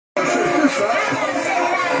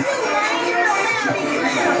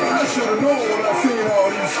should have known when I seen all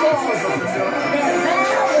these stars up in there.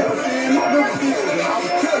 I'm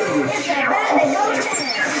telling you.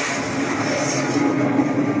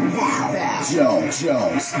 ValJonesDaO.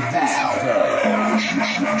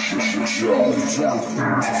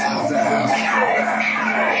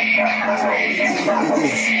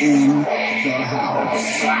 In the house.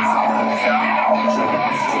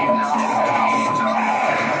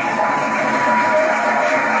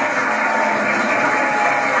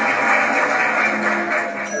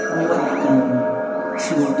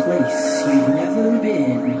 To a place you've never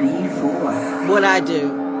been before. What I do?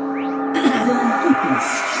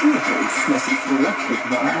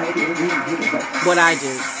 What I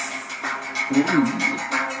do?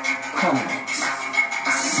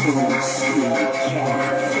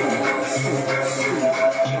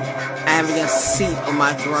 Having a seat on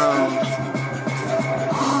my throne.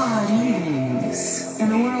 Odd evenings.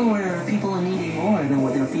 In a world where people are needing more than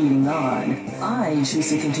what they're feeding on, I choose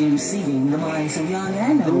to continue seeding the minds of young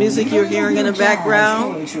and old. The music you're hearing in the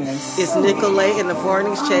background is Nicolay in the Foreign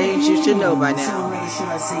Exchange. You should know by now. So rather should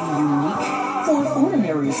I say unique? For if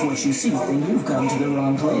ordinary is what you seek, then you've come to the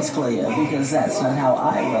wrong place, player, because that's not how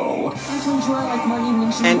I roll. I told you I like my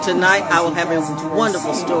evenings. And tonight I will have a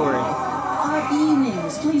wonderful story. Our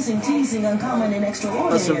evenings, pleasing, teasing, uncommon, and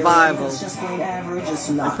extraordinary. A survival. It's just plain average, it's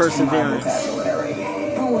not and perseverance.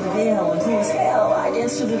 Oh, the veil and as hell, I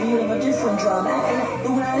dance to the beat of a different drum, and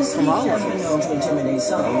the way I speak has been known to intimidate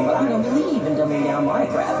some, but I don't believe in dumbing down my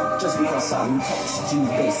craft just because some text you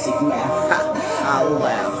basic math. I'll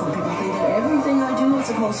laugh. When people think that everything I do is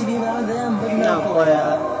supposed to be about them, but no,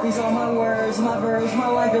 player. These are my words, my verbs, my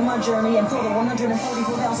life, and my journey, and for the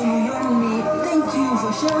 144,000 who yearn me, thank you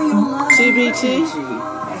for sharing your love. TBT.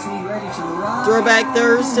 As we ready to ride Throwback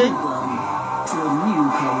Thursday. to a new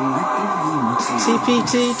collective unity.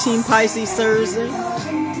 TPT, Team Pisces Thursday.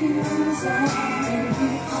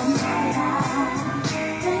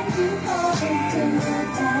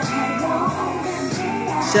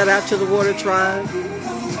 Shout out to the Water Tribe,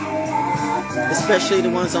 especially the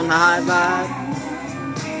ones on the high vibe.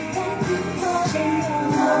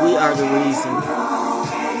 We are the reason.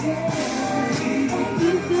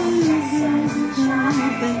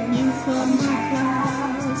 Thank you for my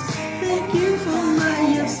clouds. Thank you for my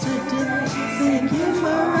yesterday. Thank you for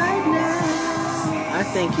right now. I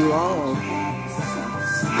thank you all.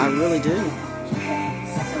 I really do.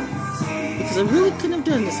 Because I really couldn't have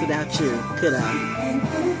done this without you, could I?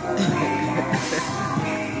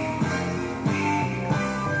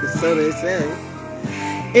 So they say.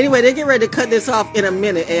 Anyway, they get ready to cut this off in a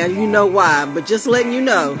minute, and you know why. But just letting you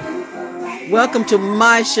know, welcome to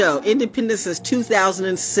my show, independent since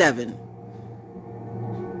 2007,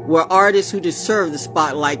 where artists who deserve the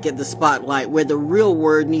spotlight get the spotlight, where the real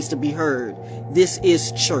word needs to be heard. This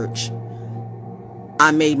is church.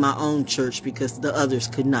 I made my own church because the others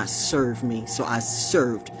could not serve me, so I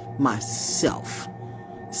served myself.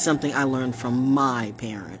 Something I learned from my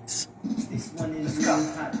parents.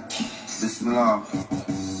 Bismillah.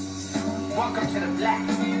 Welcome to the Black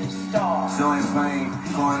Star. So ain't playing,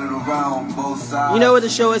 going around both sides. You know where the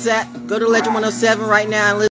show is at? Go to Legend 107 right now and listen.